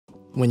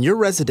When your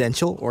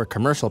residential or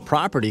commercial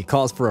property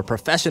calls for a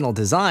professional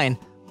design,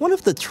 one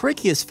of the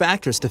trickiest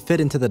factors to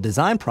fit into the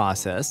design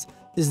process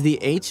is the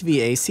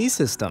HVAC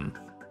system.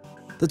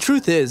 The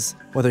truth is,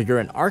 whether you're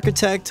an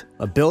architect,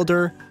 a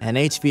builder, an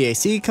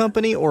HVAC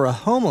company, or a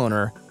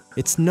homeowner,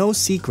 it's no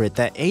secret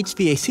that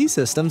HVAC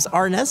systems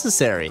are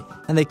necessary,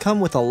 and they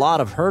come with a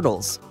lot of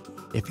hurdles.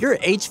 If your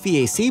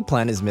HVAC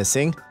plan is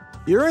missing,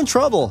 you're in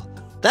trouble.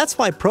 That's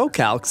why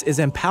ProCalcs is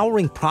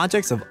empowering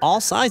projects of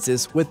all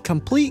sizes with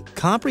complete,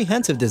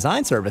 comprehensive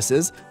design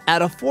services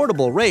at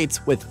affordable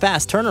rates with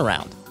fast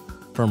turnaround.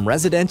 From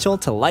residential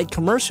to light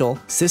commercial,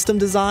 system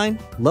design,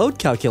 load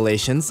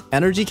calculations,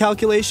 energy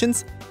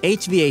calculations,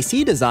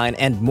 HVAC design,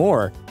 and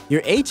more,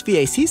 your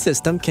HVAC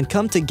system can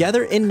come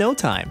together in no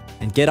time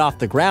and get off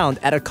the ground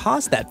at a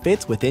cost that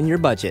fits within your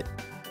budget.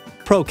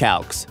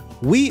 ProCalcs.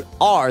 We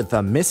are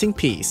the missing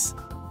piece.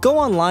 Go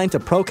online to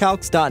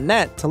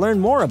ProCalcs.net to learn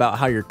more about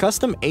how your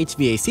custom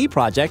HVAC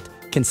project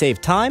can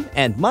save time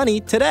and money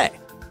today.